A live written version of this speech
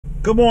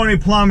Good morning,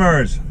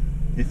 plumbers.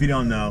 If you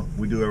don't know,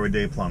 we do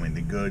everyday plumbing,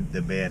 the good,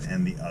 the bad,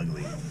 and the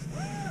ugly.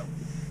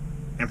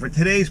 And for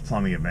today's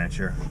plumbing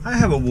adventure, I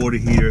have a water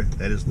heater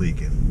that is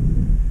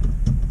leaking.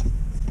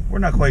 We're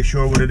not quite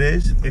sure what it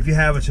is. If you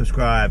haven't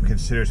subscribed,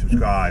 consider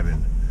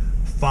subscribing.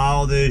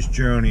 Follow this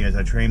journey as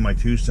I train my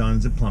two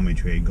sons in plumbing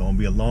trade. Gonna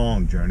be a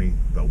long journey,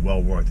 but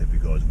well worth it,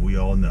 because we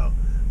all know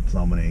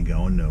plumbing ain't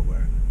going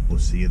nowhere. We'll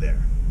see you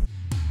there.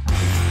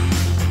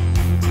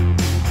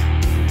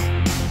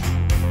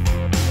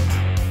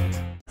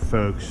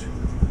 Folks,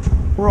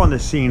 we're on the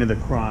scene of the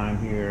crime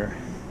here,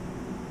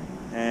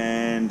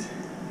 and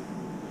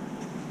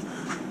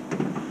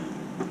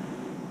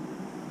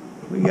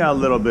we got a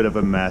little bit of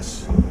a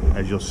mess,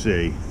 as you'll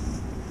see.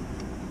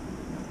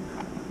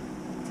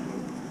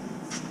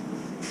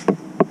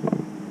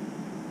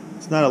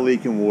 It's not a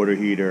leaking water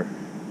heater.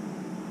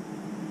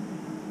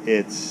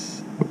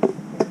 It's,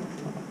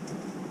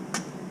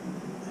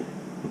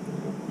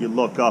 you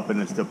look up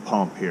and it's the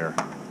pump here.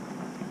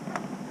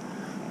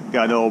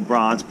 Got an old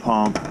bronze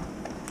pump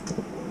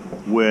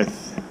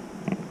with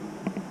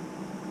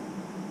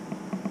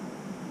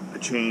a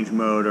change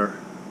motor.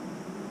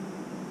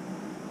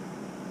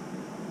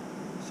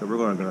 So we're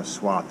going to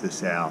swap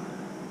this out.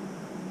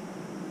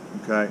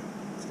 Okay,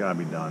 it's got to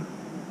be done.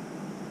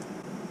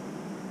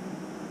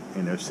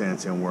 Ain't no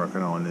sense in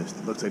working on this.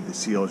 It looks like the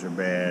seals are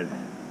bad.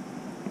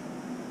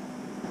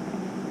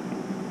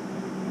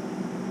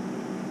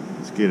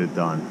 Let's get it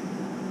done.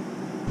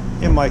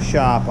 In my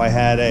shop, I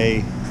had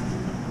a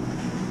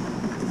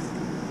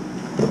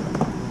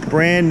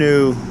brand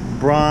new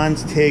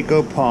bronze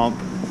Taco pump,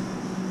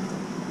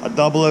 a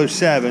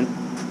 007,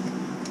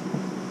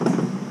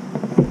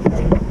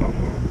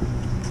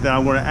 that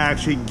I'm going to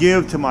actually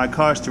give to my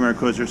customer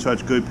because they're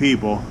such good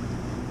people,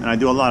 and I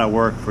do a lot of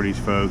work for these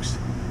folks,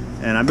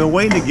 and I've been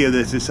waiting to give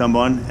this to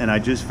someone, and I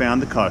just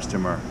found the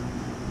customer.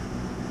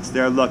 It's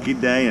their lucky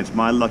day, and it's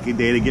my lucky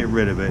day to get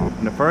rid of it.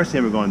 And the first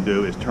thing we're going to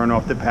do is turn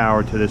off the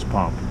power to this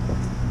pump.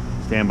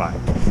 Stand by.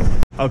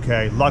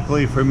 Okay,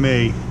 luckily for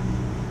me,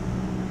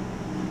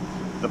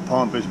 the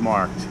pump is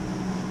marked.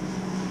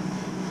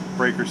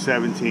 Breaker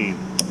 17.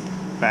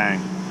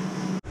 Bang.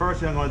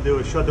 First thing I'm going to do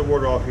is shut the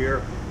water off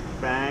here.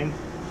 Bang.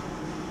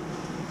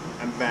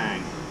 And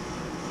bang.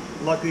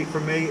 Luckily for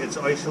me, it's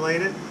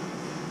isolated.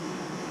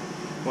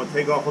 I'm going to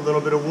take off a little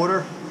bit of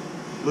water,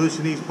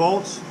 loosen these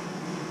bolts,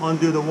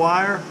 undo the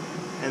wire,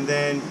 and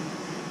then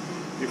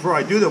before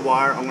I do the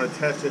wire, I'm going to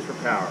test this for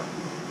power.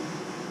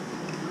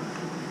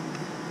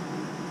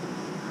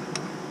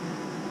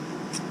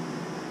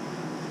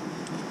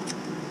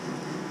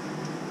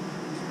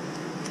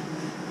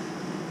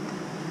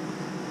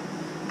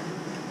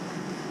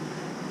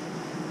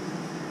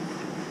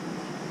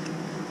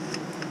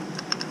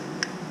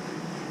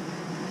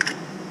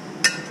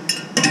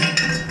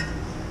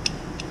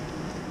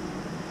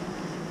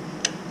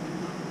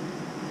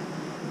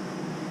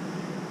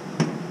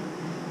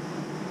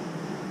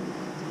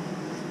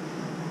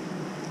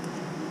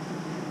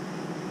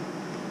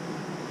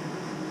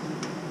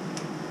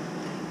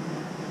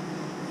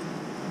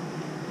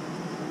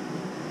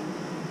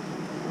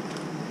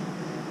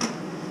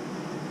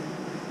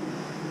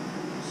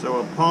 So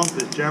a pump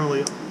is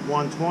generally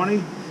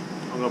 120.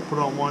 I'm going to put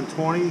on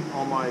 120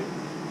 on my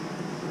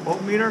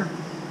voltmeter,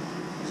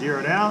 zero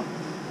it out,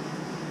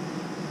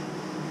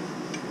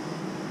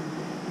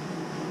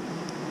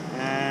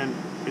 and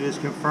it is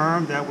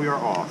confirmed that we are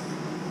off.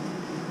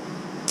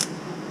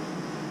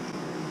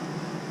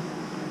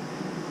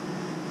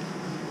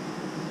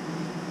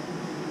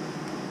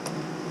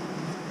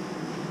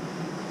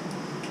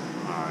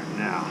 All right,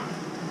 now.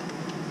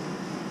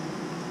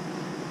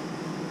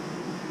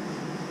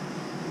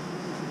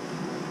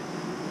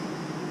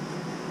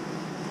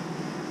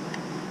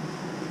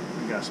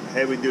 Got some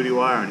heavy duty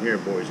wiring here,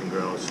 boys and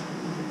girls.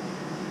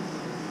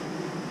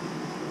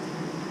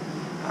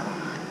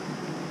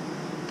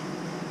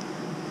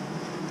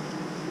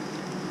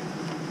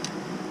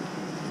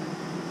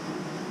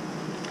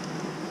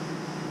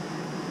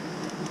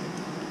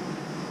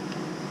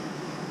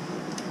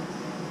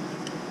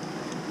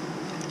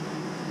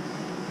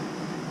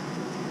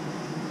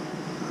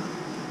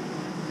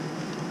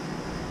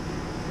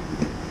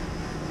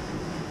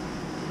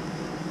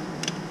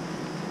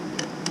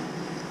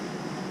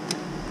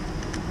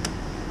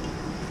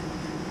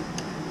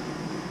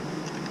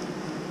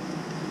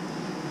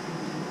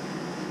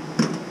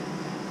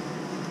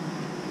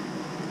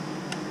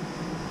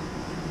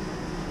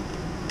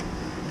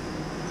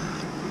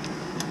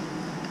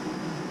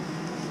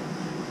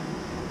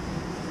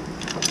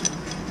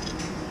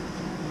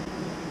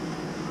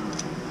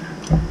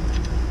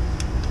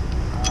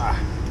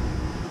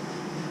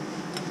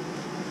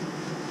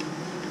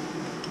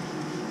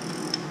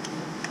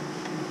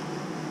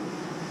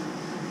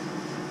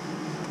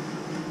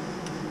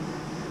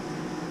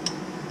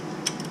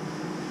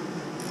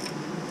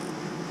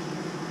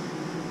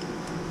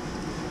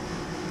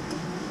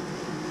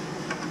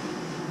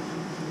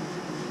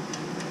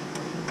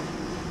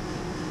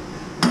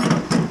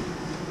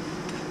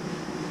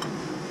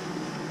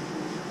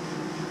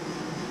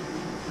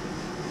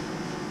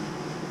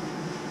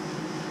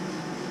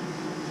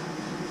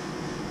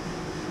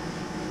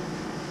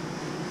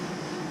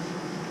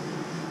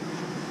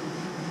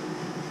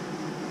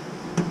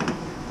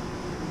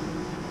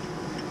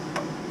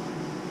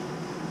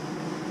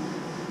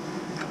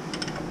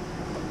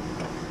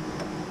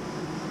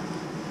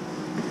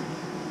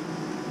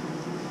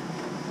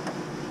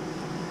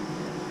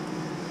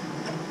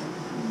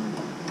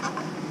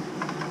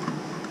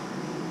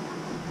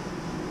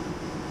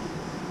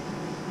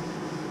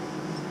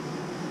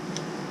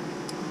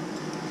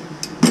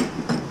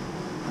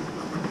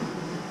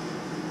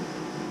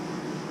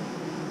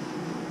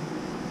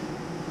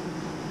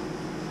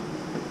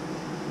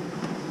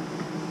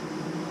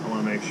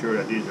 sure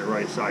that these are the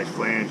right size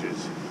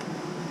flanges.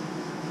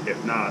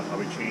 If not, I'll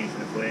be changing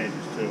the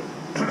flanges too.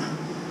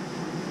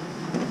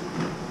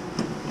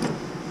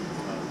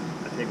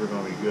 I think we're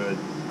going to be good.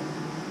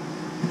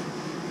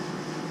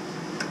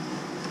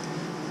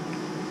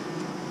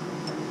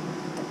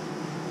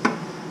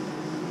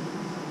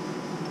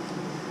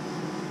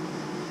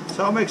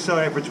 So I'm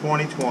excited for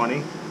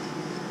 2020.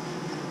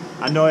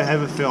 I know I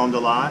haven't filmed a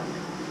lot,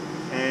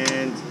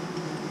 and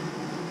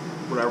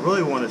what I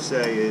really want to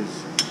say is,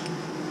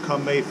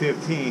 come May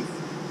 15th,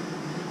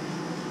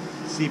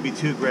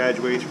 CB2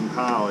 graduates from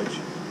college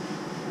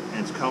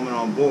and is coming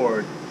on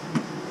board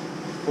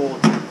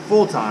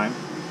full time.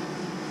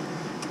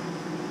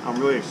 I'm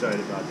really excited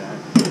about that.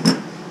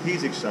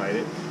 He's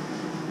excited.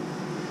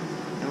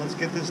 And let's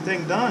get this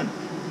thing done.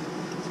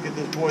 Let's get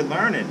this boy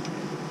learning.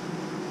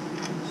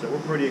 So we're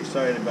pretty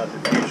excited about the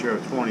future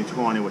of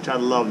 2020, which I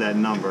love that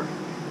number.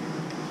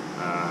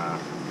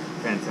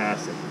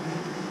 Fantastic.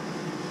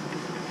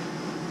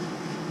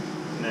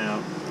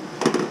 Now,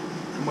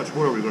 how much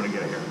water are we going to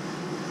get here?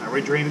 I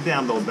already drained it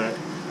down a little bit.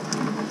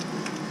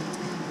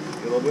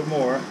 Get a little bit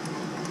more.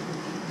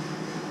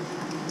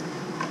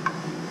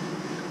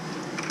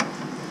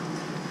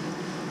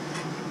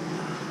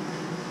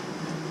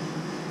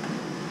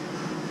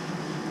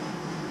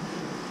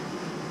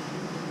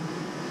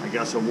 I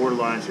got some water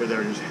lines here that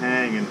are just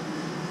hanging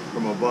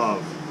from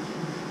above.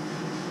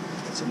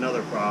 That's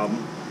another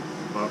problem,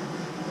 but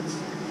that's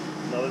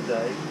another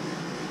day.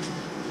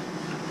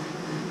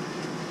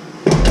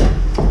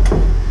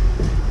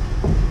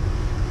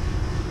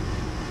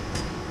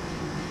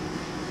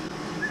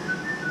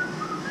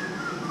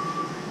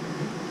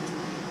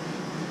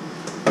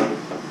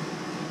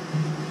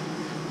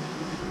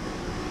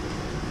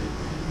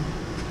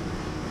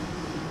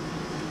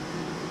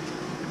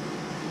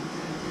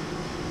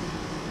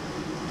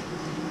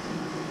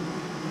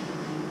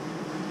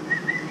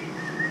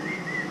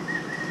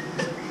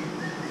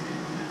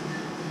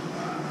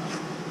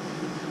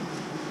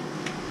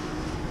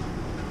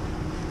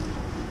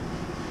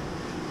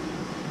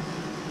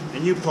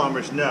 And you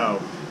plumbers know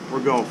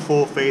we're going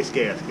full face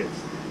gaskets.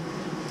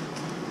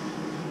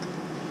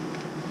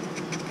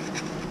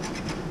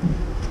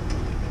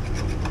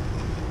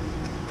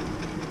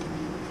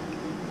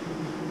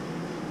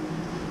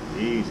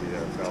 Easy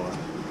there, fella.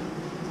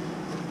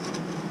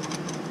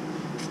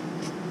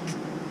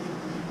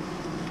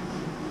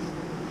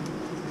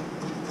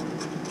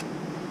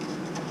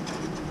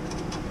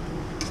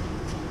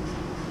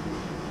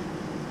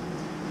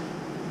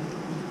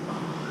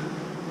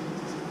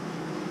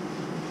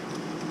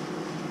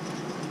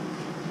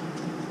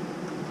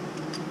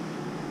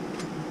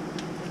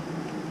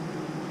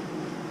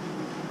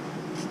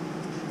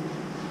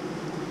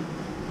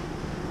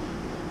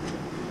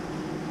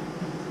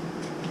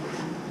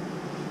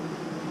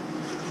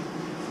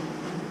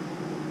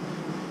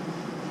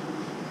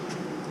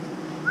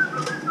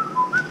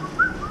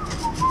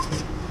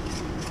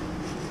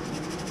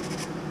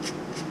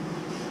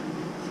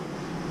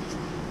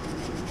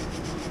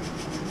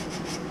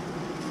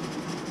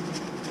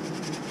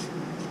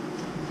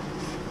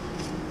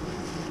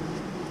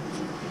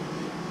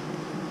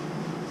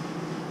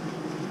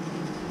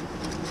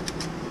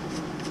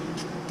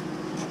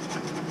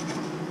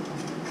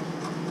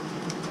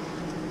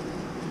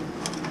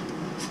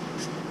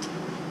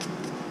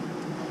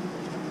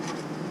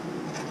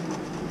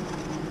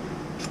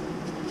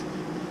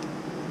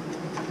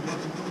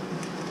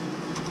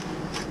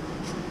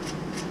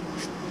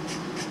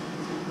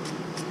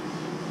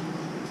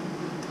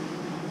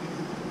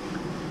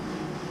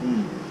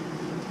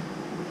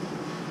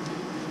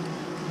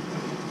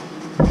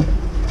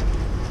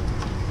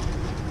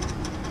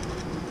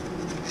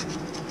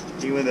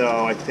 Even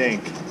though I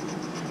think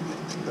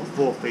the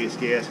full face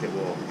gasket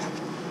will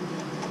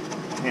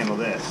handle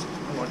this,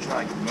 I'm going to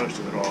try and get most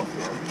of it off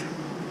here.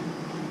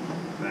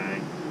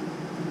 Bang.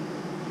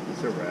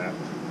 It's a wrap.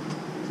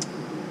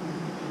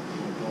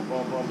 Boom,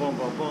 boom, boom, boom,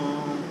 boom,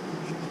 boom.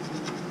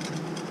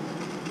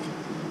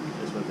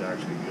 This one's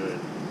actually good.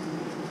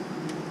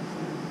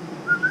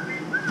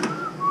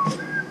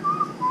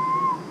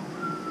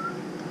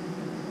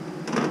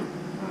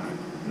 Alright,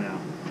 now.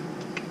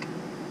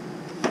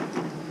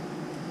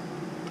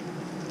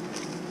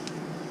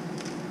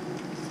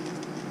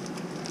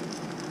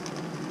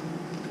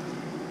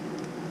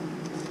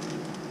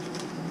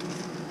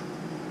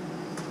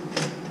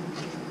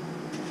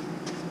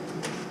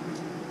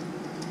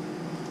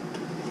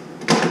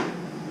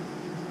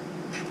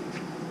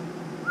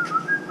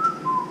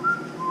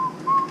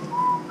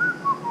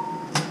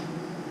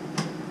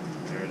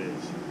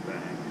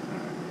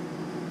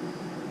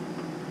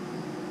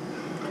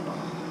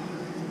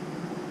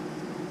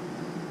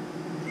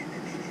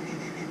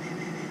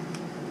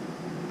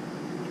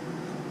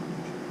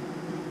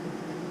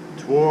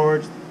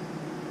 Towards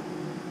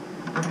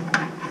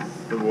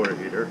the water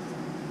heater.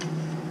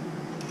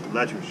 The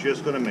electric's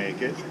just going to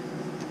make it.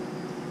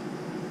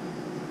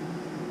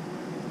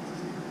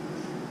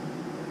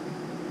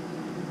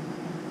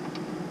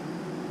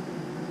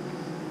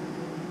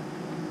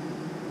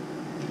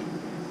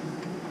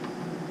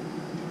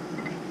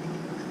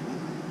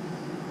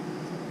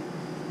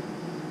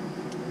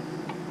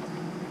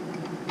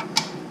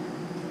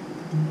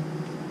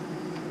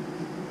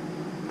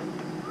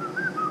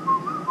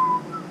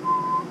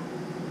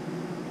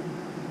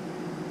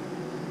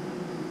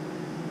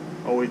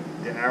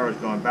 arrow's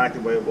going back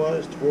the way it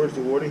was towards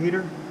the water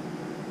heater.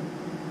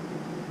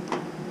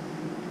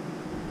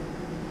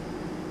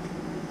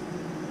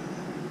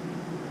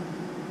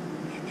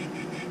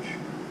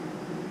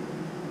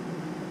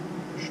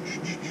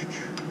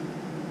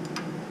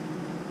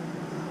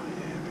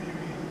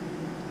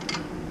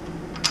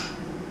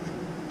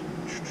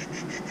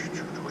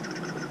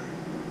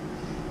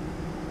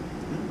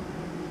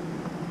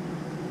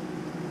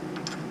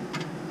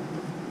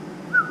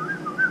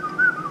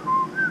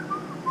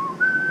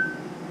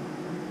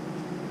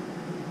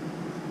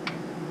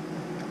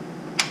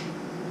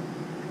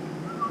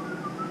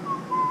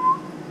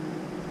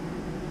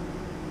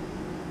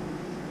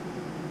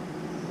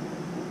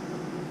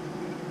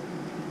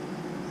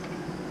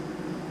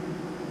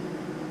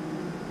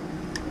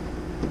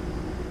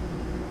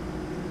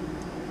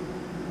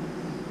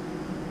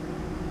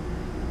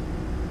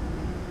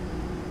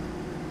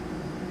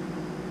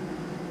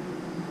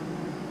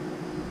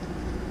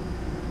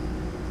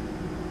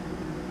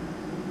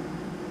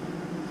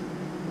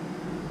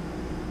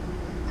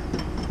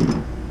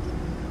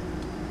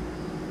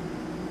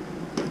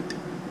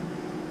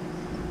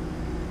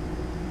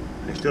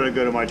 I still gotta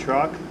go to my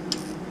truck.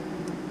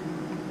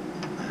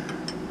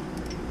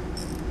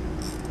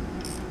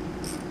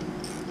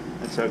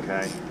 That's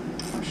okay.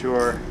 I'm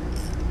sure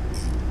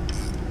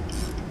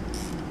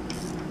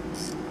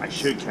I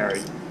should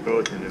carry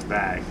both in the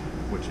bag,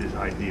 which is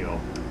ideal.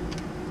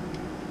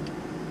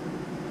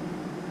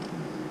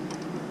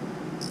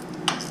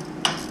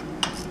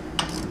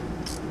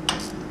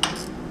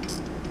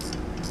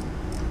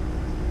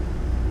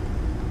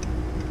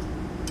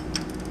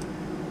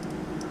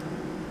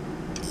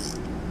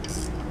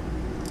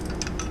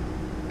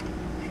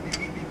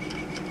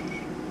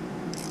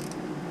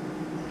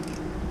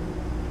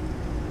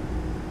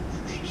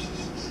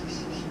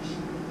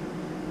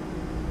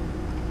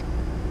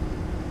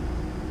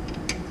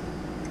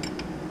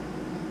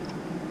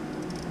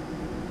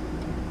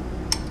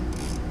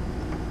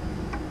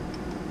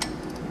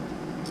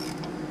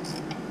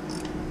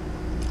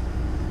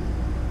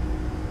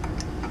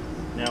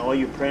 Now, all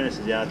you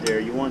apprentices out there,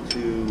 you want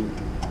to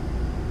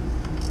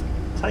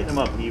tighten them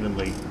up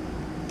evenly.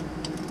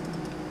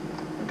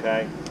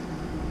 Okay?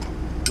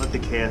 Let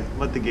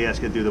the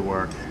gasket do the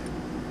work.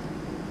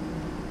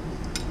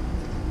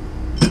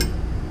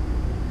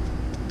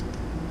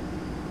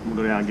 I'm gonna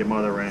go down and get my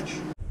other wrench.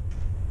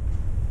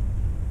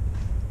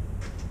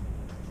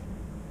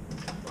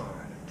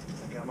 Alright,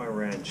 I got my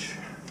wrench.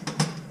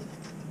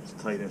 Let's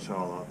tighten this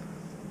all up.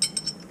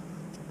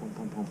 Boom,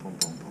 boom, boom, boom,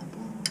 boom, boom,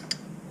 boom.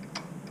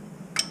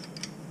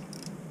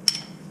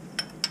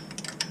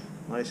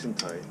 Nice and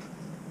tight.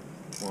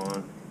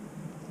 1,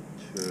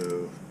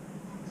 2,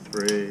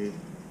 3.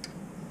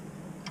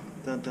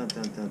 Dun dun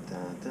dun dun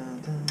dun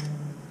dun dun.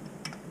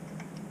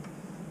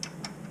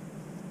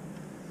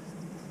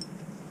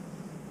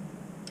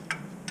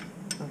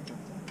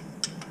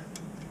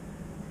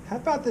 How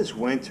about this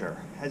winter?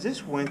 Has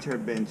this winter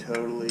been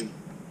totally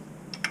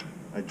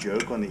a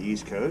joke on the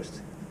East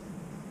Coast?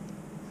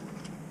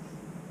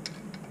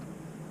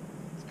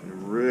 It's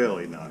been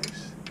really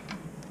nice.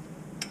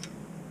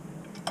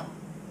 Oh,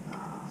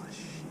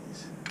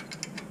 jeez.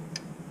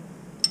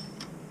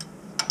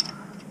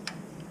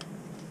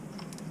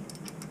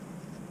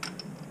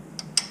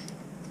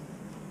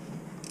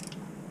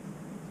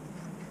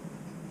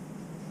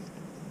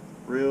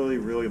 Really,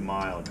 really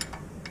mild,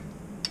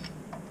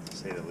 to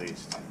say the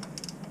least.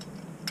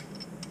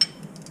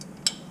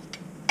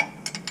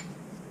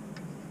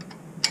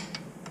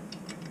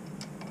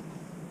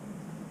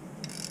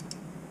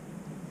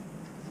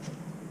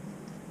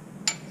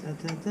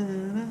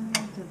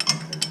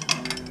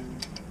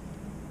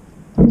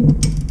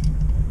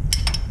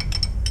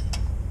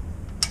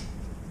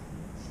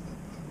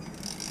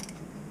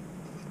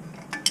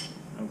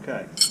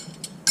 Okay,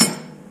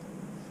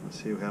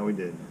 let's see how we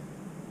did.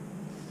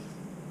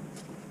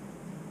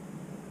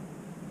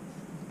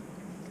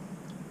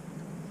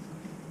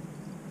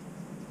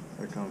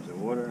 Here comes the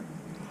water,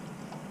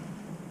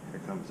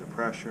 here comes the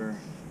pressure,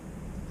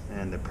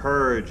 and the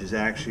purge is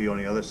actually on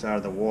the other side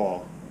of the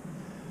wall,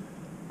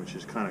 which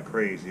is kind of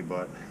crazy,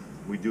 but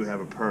we do have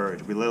a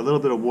purge. We let a little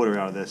bit of water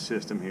out of this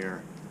system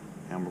here,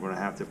 and we're going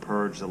to have to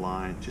purge the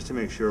line just to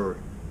make sure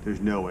there's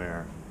no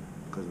air,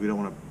 because we don't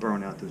want to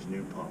burn out this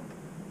new pump,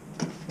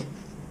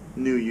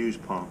 new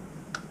used pump.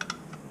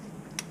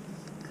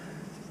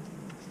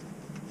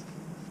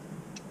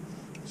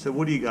 So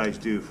what do you guys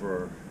do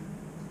for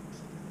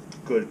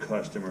good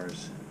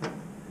customers? A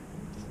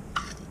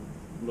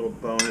little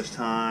bonus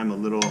time, a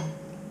little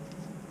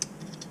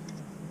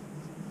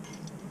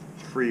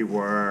free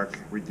work,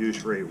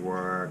 reduced rate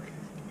work,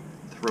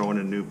 throw in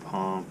a new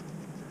pump.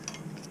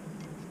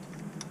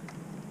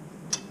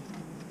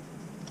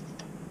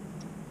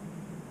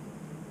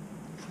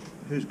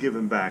 Who's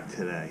giving back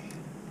today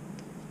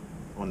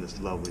on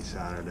this lovely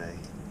Saturday?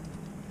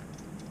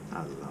 I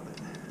love it.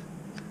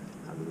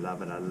 I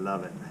love it. I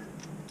love it.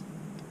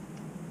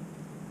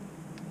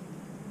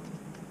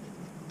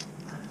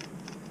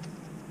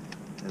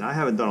 And And I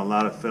haven't done a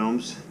lot of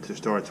films to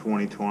start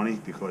 2020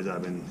 because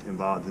I've been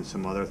involved in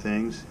some other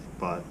things,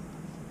 but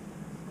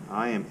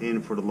I am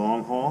in for the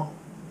long haul.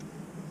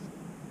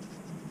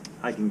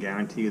 I can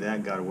guarantee you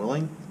that, God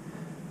willing,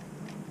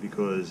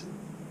 because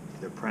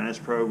the apprentice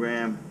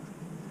program,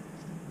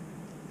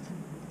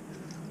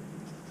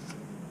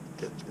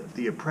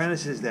 the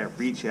apprentices that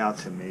reach out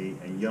to me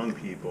and young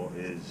people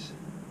is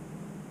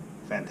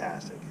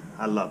fantastic.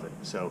 I love it.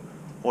 So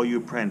all you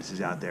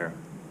apprentices out there,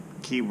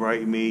 keep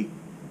writing me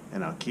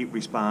and I'll keep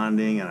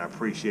responding, and I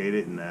appreciate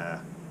it, and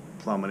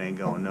plumbing ain't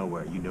going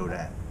nowhere, you know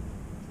that.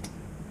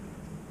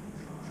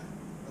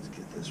 Let's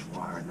get this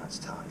wire nuts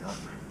tied up.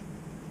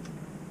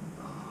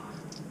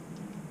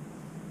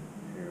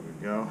 Here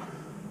we go.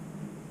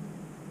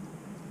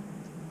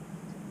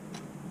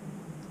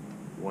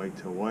 White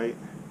to white.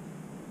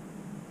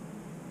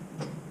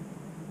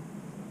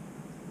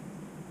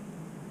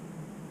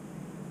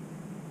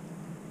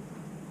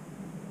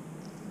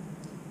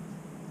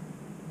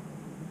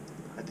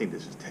 I think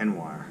this is 10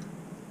 wire.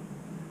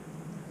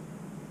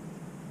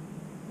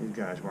 These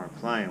guys weren't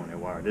playing when they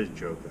wired this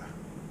joker.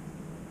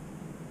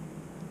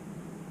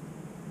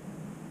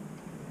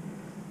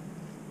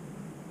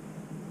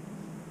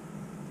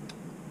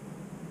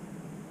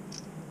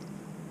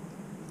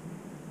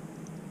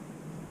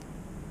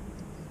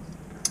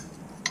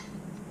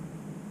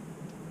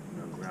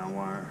 No ground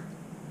wire.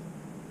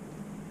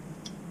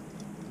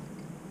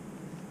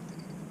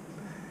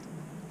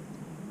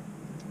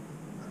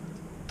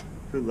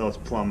 Who loves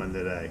plumbing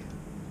today?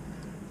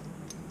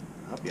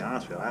 I'll be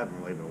honest with you, I haven't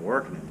really been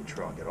working in the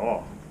truck at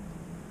all.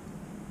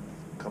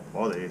 A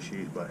couple other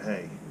issues, but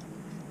hey,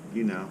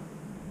 you know,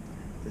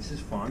 this is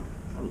fun.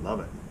 I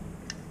love it.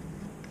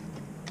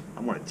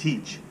 I want to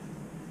teach.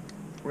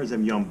 Where's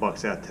them young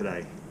bucks at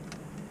today?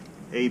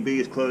 AB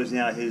is closing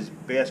out his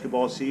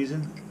basketball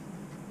season.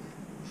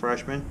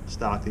 Freshman,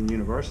 Stockton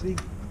University.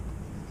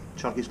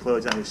 Chucky's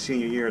closing out his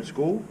senior year at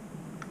school.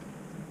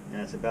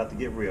 And it's about to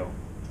get real.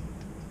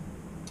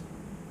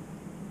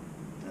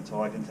 That's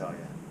all I can tell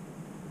you.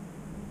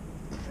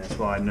 That's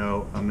why I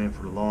know I'm in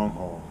for the long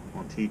haul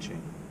on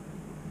teaching,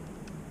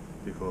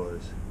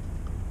 because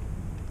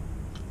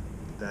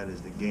that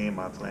is the game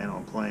I plan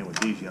on playing with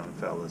these young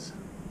fellas.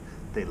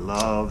 They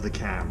love the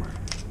camera,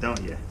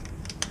 don't you?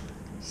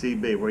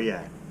 CB, where you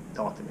at?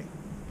 Talk to me.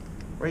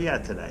 Where you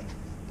at today?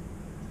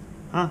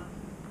 Huh?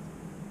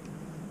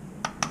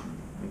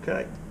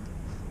 Okay.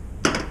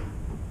 Let's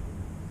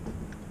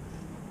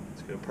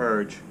go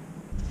purge.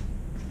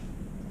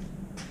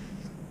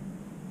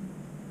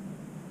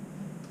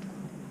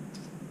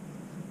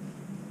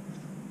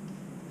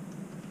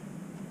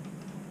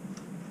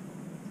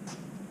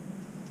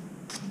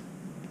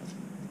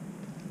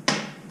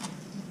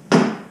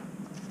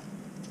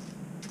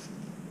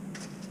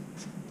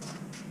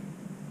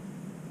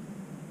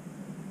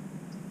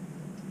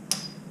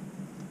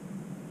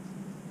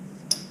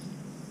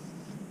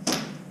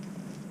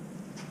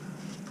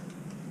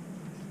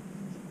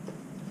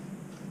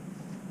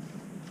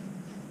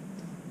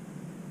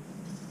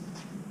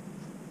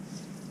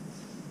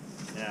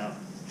 Now,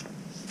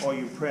 all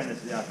you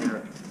apprentices out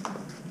there,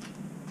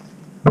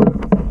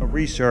 a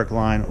recirc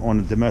line on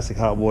the domestic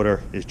hot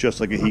water is just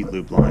like a heat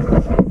loop line.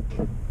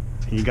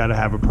 And you got to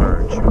have a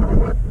purge.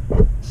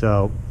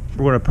 So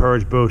we're going to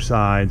purge both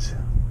sides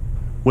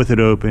with it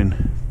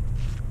open.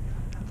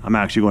 I'm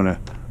actually going to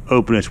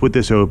open this with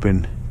this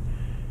open,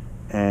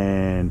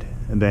 and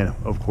then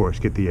of course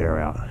get the air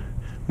out,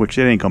 which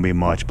it ain't going to be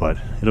much, but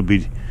it'll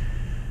be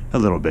a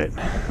little bit.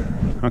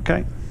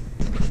 Okay.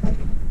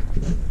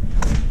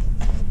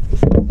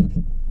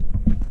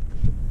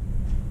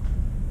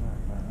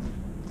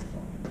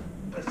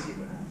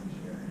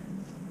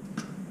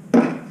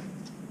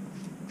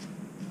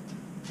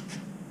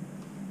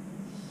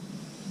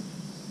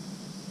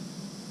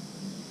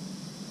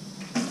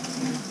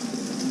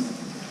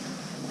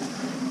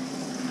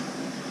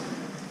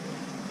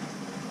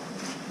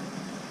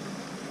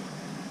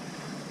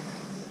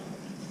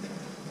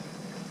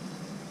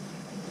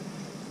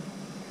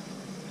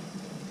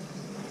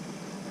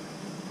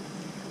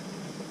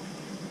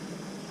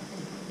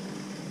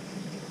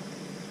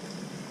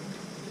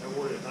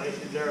 Wood is nice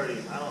and dirty.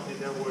 I don't think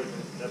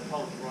that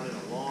pump's running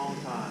a long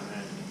time,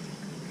 man.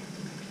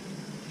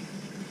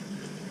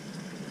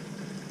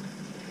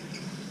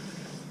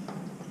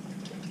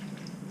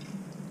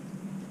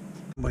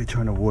 Somebody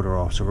turned the water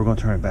off, so we're going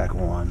to turn it back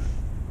on.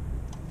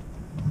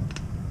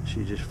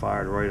 She just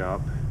fired right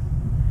up,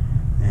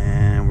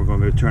 and we're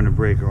going to go turn the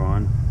breaker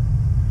on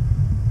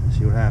and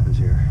see what happens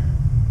here.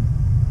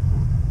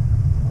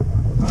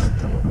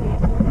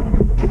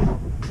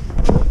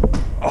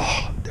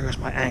 Oh, there's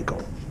my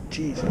ankle.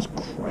 Jesus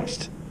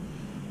Christ.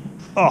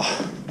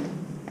 Oh.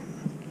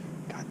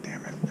 God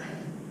damn it.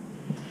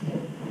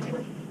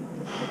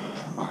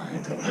 All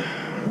right.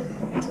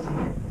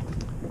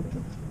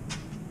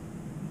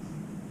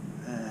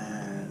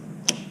 And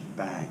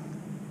bang.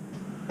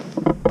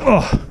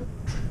 Oh.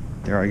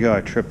 There I go.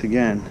 I tripped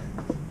again.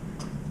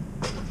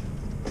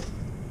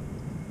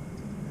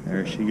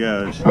 There she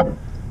goes.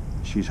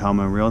 She's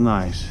humming real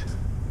nice.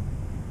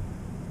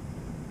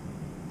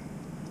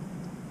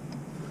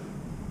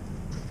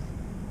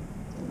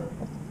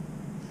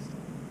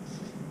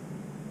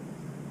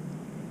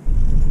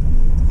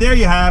 There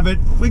you have it.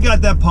 We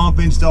got that pump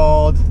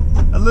installed.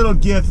 A little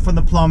gift from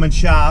the plumbing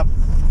shop.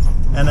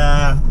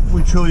 And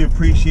we truly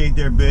appreciate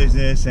their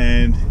business.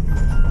 And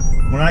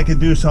when I can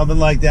do something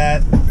like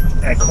that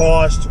at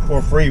cost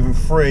or for even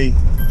free,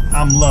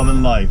 I'm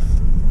loving life.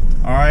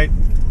 All right.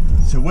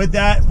 So with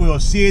that, we'll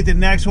see you at the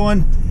next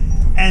one.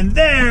 And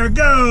there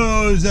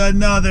goes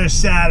another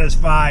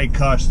satisfied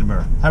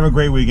customer. Have a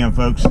great weekend,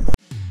 folks.